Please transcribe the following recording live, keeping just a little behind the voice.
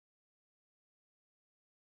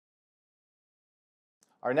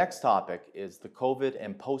Our next topic is the COVID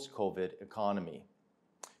and post-COVID economy.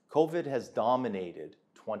 COVID has dominated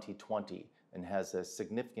 2020 and has a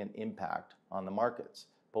significant impact on the markets,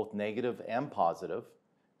 both negative and positive,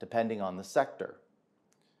 depending on the sector.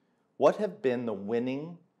 What have been the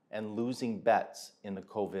winning and losing bets in the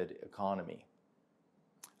COVID economy?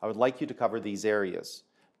 I would like you to cover these areas: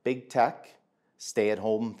 big tech,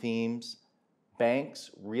 stay-at-home themes,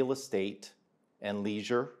 banks, real estate, and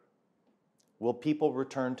leisure. Will people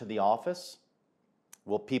return to the office?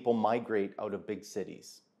 Will people migrate out of big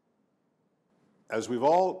cities? As we've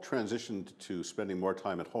all transitioned to spending more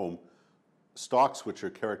time at home, stocks which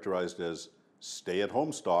are characterized as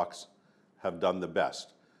stay-at-home stocks have done the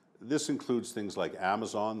best. This includes things like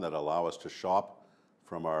Amazon that allow us to shop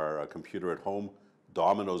from our computer at home,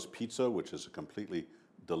 Domino's Pizza, which is a completely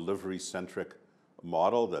delivery-centric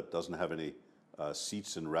model that doesn't have any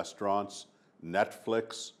seats in restaurants,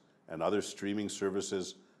 Netflix, and other streaming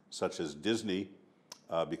services such as Disney,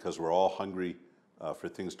 because we're all hungry for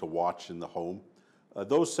things to watch in the home.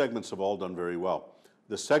 Those segments have all done very well.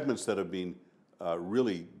 The segments that have been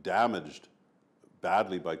really damaged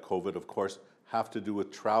badly by COVID, of course, have to do with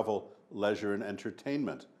travel, leisure, and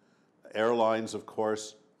entertainment. Airlines, of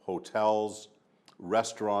course, hotels,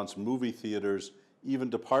 restaurants, movie theaters, even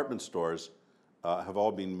department stores have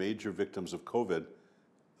all been major victims of COVID,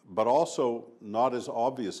 but also, not as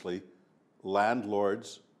obviously,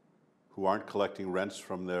 landlords who aren't collecting rents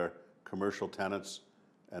from their commercial tenants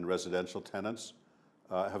and residential tenants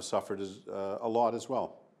have suffered a lot as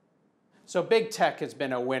well. So big tech has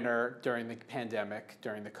been a winner during the pandemic,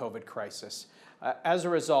 during the COVID crisis. As a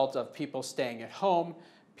result of people staying at home,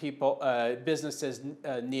 businesses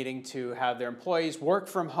needing to have their employees work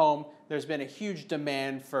from home, there's been a huge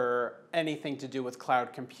demand for anything to do with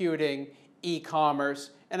cloud computing, e-commerce,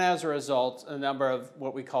 and as a result, a number of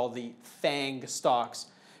what we call the FANG stocks,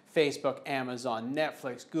 Facebook, Amazon,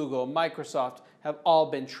 Netflix, Google, Microsoft, have all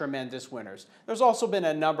been tremendous winners. There's also been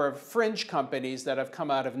a number of fringe companies that have come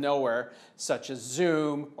out of nowhere, such as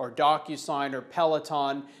Zoom or DocuSign or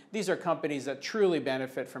Peloton. These are companies that truly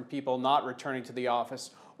benefit from people not returning to the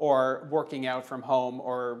office or working out from home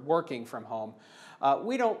or working from home.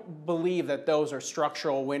 We don't believe that those are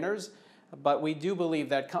structural winners, but we do believe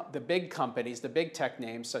that the big companies, the big tech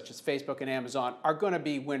names such as Facebook and Amazon are going to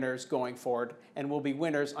be winners going forward and will be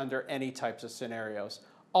winners under any types of scenarios.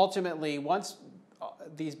 Ultimately, once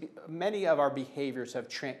many of our behaviors have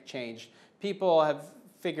changed, people have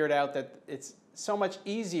figured out that it's so much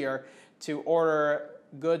easier to order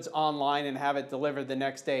goods online and have it delivered the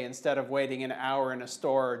next day instead of waiting an hour in a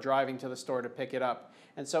store or driving to the store to pick it up.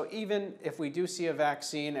 And so even if we do see a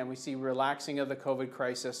vaccine and we see relaxing of the COVID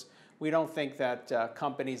crisis, we don't think that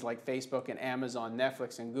companies like Facebook and Amazon,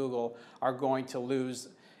 Netflix and Google are going to lose.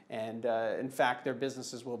 And in fact, their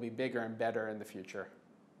businesses will be bigger and better in the future.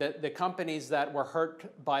 The companies that were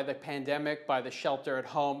hurt by the pandemic, by the shelter at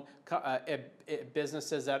home,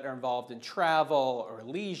 businesses that are involved in travel or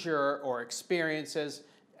leisure or experiences,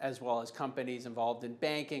 as well as companies involved in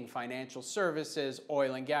banking, financial services,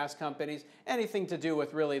 oil and gas companies, anything to do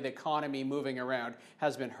with really the economy moving around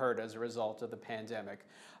has been hurt as a result of the pandemic.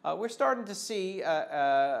 We're starting to see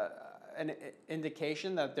an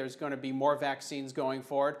indication that there's going to be more vaccines going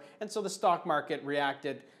forward, and so the stock market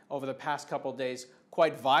reacted over the past couple of days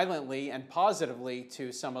quite violently and positively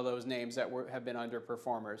to some of those names that have been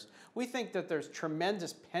underperformers. We think that there's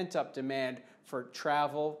tremendous pent-up demand for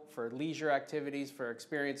travel, for leisure activities, for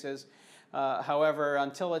experiences. However,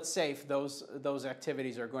 until it's safe, those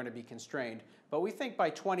activities are going to be constrained. But we think by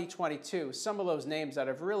 2022, some of those names that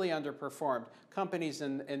have really underperformed, companies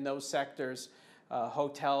in those sectors,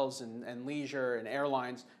 hotels and leisure and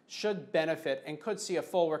airlines, should benefit and could see a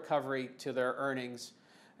full recovery to their earnings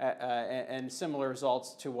and similar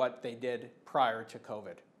results to what they did prior to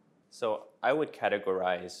COVID. So I would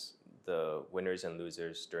categorize the winners and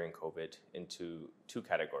losers during COVID into two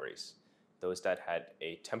categories. Those that had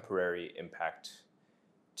a temporary impact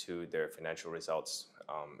to their financial results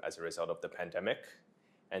as a result of the pandemic,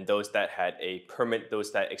 and those that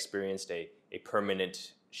experienced a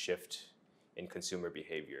permanent shift in consumer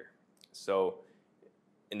behavior. So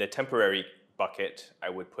in the temporary bucket, I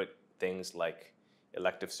would put things like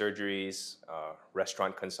elective surgeries,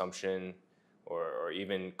 restaurant consumption, or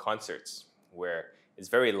even concerts, where it's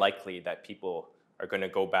very likely that people are going to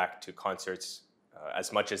go back to concerts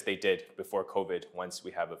as much as they did before COVID once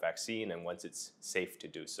we have a vaccine and once it's safe to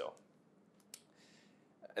do so.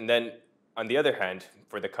 And then on the other hand,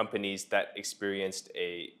 for the companies that experienced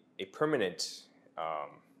a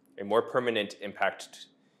more permanent impact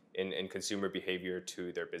in consumer behavior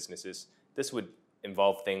to their businesses, this would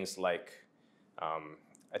involve things like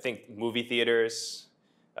I think movie theaters,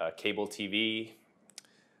 cable TV,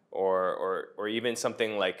 or even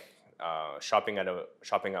something like shopping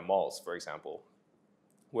at malls, for example,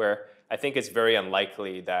 where I think it's very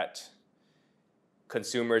unlikely that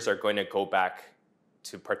consumers are going to go back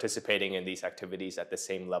to participating in these activities at the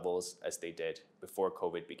same levels as they did before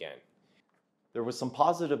COVID began. There was some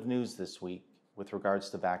positive news this week with regards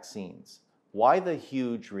to vaccines. Why the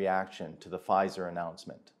huge reaction to the Pfizer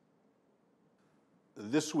announcement?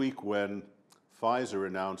 This week, when Pfizer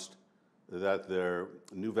announced that their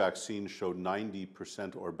new vaccine showed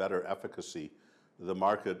 90% or better efficacy, the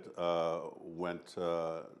market went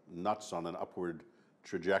nuts on an upward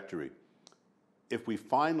trajectory. If we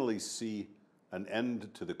finally see an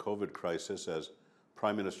end to the COVID crisis, as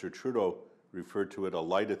Prime Minister Trudeau referred to it, a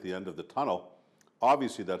light at the end of the tunnel,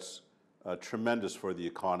 obviously that's tremendous for the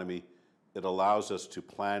economy. It allows us to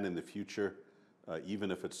plan in the future,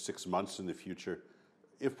 even if it's 6 months in the future.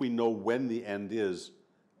 If we know when the end is,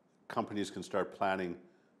 companies can start planning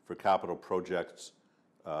for capital projects.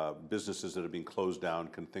 Businesses that have been closed down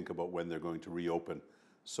can think about when they're going to reopen.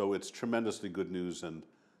 So it's tremendously good news, and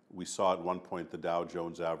we saw at one point the Dow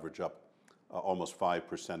Jones average up almost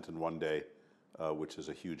 5% in one day, which is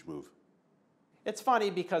a huge move. It's funny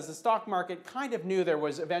because the stock market kind of knew there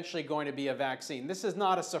was eventually going to be a vaccine. This is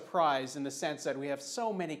not a surprise in the sense that we have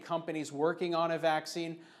so many companies working on a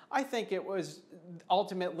vaccine. I think it was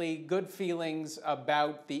ultimately good feelings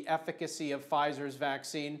about the efficacy of Pfizer's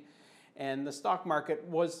vaccine, and the stock market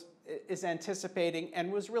is anticipating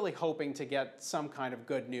and was really hoping to get some kind of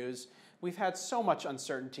good news. We've had so much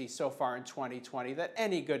uncertainty so far in 2020 that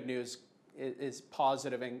any good news is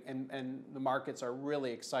positive, and the markets are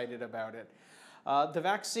really excited about it. The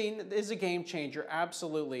vaccine is a game changer,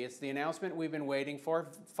 absolutely. It's the announcement we've been waiting for.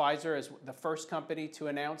 Pfizer is the first company to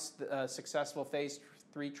announce successful phase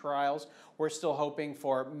 3 trials. We're still hoping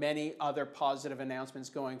for many other positive announcements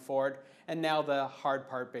going forward. And now the hard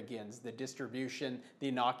part begins, the distribution, the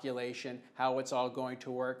inoculation, how it's all going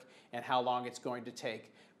to work, and how long it's going to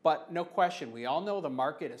take. But no question, we all know the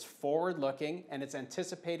market is forward-looking, and it's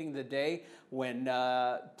anticipating the day when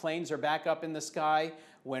planes are back up in the sky,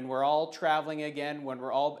 when we're all traveling again, when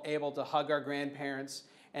we're all able to hug our grandparents,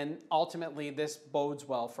 and ultimately this bodes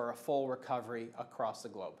well for a full recovery across the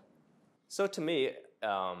globe. So to me,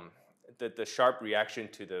 the sharp reaction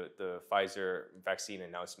to the Pfizer vaccine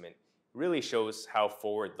announcement really shows how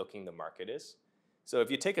forward-looking the market is. So if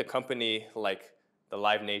you take a company like the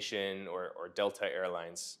Live Nation or Delta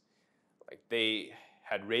Airlines, like they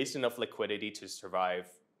had raised enough liquidity to survive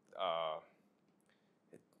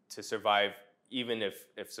even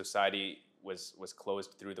if society was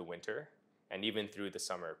closed through the winter and even through the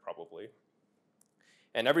summer probably.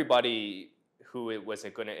 And everybody who was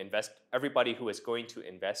going to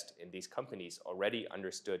invest in these companies already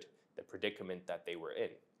understood the predicament that they were in.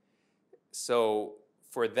 So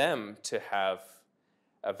for them to have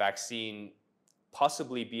a vaccine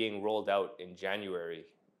possibly being rolled out in January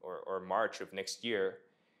or March of next year,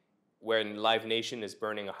 when Live Nation is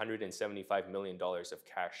burning $175 million of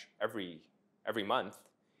cash every month,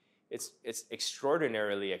 it's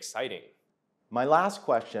extraordinarily exciting. My last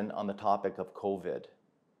question on the topic of COVID.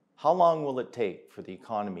 How long will it take for the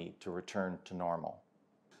economy to return to normal?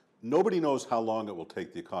 Nobody knows how long it will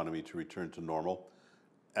take the economy to return to normal,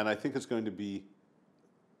 and I think it's going to be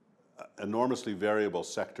enormously variable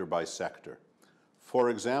sector by sector.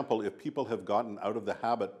 For example, if people have gotten out of the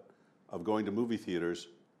habit of going to movie theaters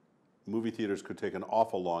could take an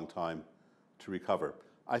awful long time to recover.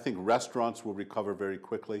 I think restaurants will recover very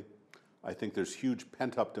quickly. I think there's huge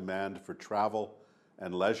pent-up demand for travel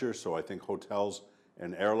and leisure, so I think hotels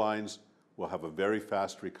and airlines will have a very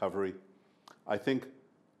fast recovery. I think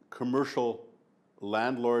commercial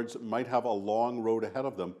landlords might have a long road ahead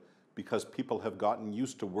of them because people have gotten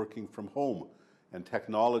used to working from home, and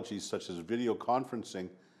technologies such as video conferencing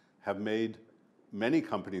have made many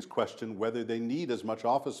companies question whether they need as much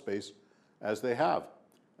office space as they have.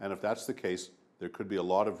 And if that's the case, there could be a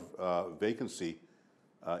lot of vacancy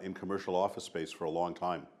in commercial office space for a long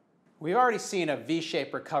time. We've already seen a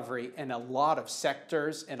V-shaped recovery in a lot of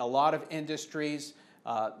sectors, in a lot of industries.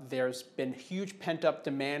 There's been huge pent-up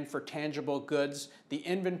demand for tangible goods. The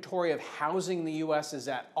inventory of housing in the U.S. is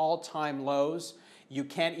at all-time lows. You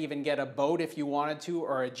can't even get a boat if you wanted to,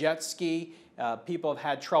 or a jet ski. People have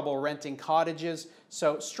had trouble renting cottages.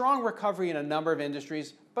 So strong recovery in a number of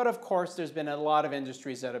industries, but of course there's been a lot of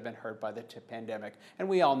industries that have been hurt by the pandemic. And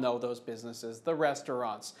we all know those businesses, the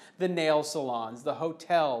restaurants, the nail salons, the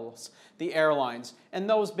hotels, the airlines. And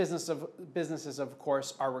those businesses of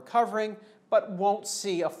course are recovering, but won't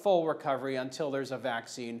see a full recovery until there's a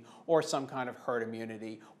vaccine or some kind of herd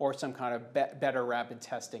immunity or some kind of better rapid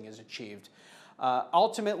testing is achieved.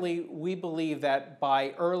 Ultimately, we believe that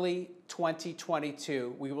by early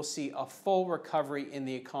 2022, we will see a full recovery in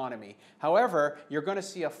the economy. However, you're going to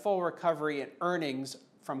see a full recovery in earnings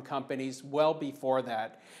from companies well before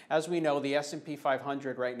that. As we know, the S&P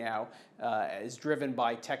 500 right now is driven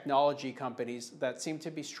by technology companies that seem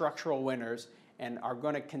to be structural winners and are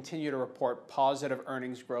going to continue to report positive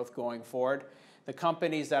earnings growth going forward. The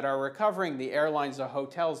companies that are recovering, the airlines, the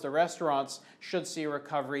hotels, the restaurants, should see a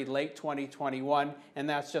recovery late 2021, and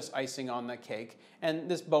that's just icing on the cake. And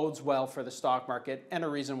this bodes well for the stock market, and a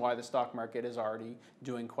reason why the stock market is already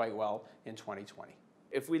doing quite well in 2020.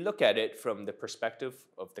 If we look at it from the perspective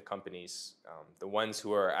of the companies, the ones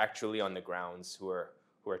who are actually on the grounds, who are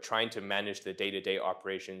trying to manage the day-to-day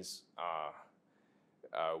operations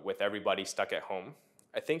with everybody stuck at home,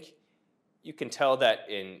 I think you can tell that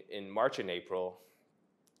in March and April,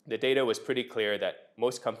 the data was pretty clear that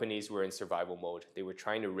most companies were in survival mode. They were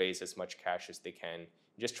trying to raise as much cash as they can,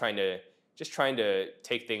 just trying to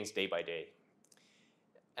take things day by day.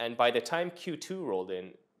 And by the time Q2 rolled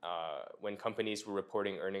in, when companies were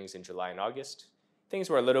reporting earnings in July and August, things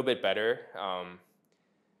were a little bit better,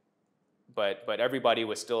 but everybody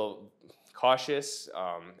was still cautious.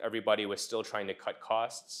 Everybody was still trying to cut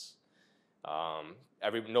costs.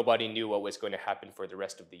 Nobody knew what was going to happen for the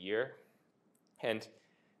rest of the year, and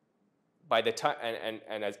by the time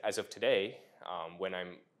and as of today, when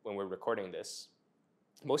we're recording this,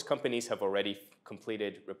 most companies have already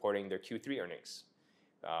completed reporting their Q3 earnings,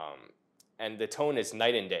 and the tone is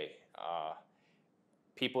night and day.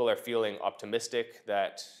 People are feeling optimistic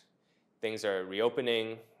that things are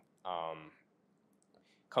reopening.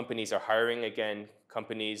 Companies are hiring again.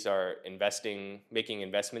 Companies are making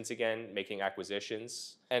investments again, making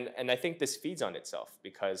acquisitions. And I think this feeds on itself,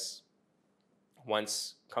 because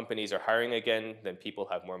once companies are hiring again, then people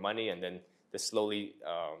have more money, and then this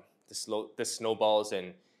snowballs,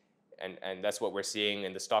 and that's what we're seeing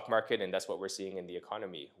in the stock market, and that's what we're seeing in the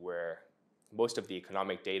economy, where most of the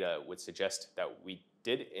economic data would suggest that we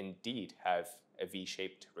did indeed have a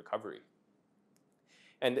V-shaped recovery.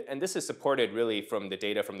 And this is supported really from the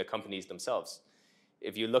data from the companies themselves.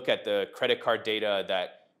 If you look at the credit card data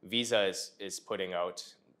that Visa is putting out,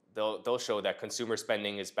 they'll show that consumer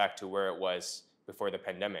spending is back to where it was before the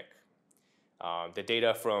pandemic. The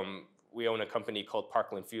data we own a company called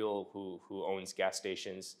Parkland Fuel who owns gas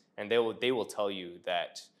stations, and they will tell you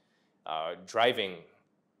that driving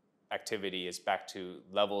activity is back to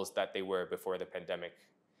levels that they were before the pandemic.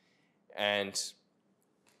 And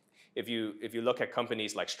if you look at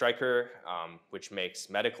companies like Stryker, which makes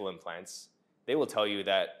medical implants, they will tell you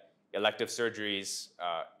that elective surgeries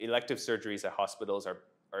at hospitals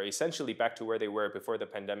are essentially back to where they were before the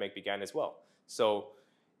pandemic began as well. So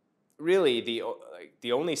really,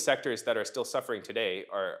 the only sectors that are still suffering today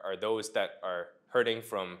are those that are hurting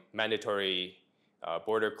from mandatory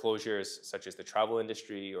border closures, such as the travel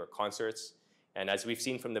industry or concerts. And as we've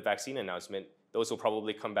seen from the vaccine announcement, those will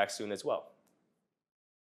probably come back soon as well.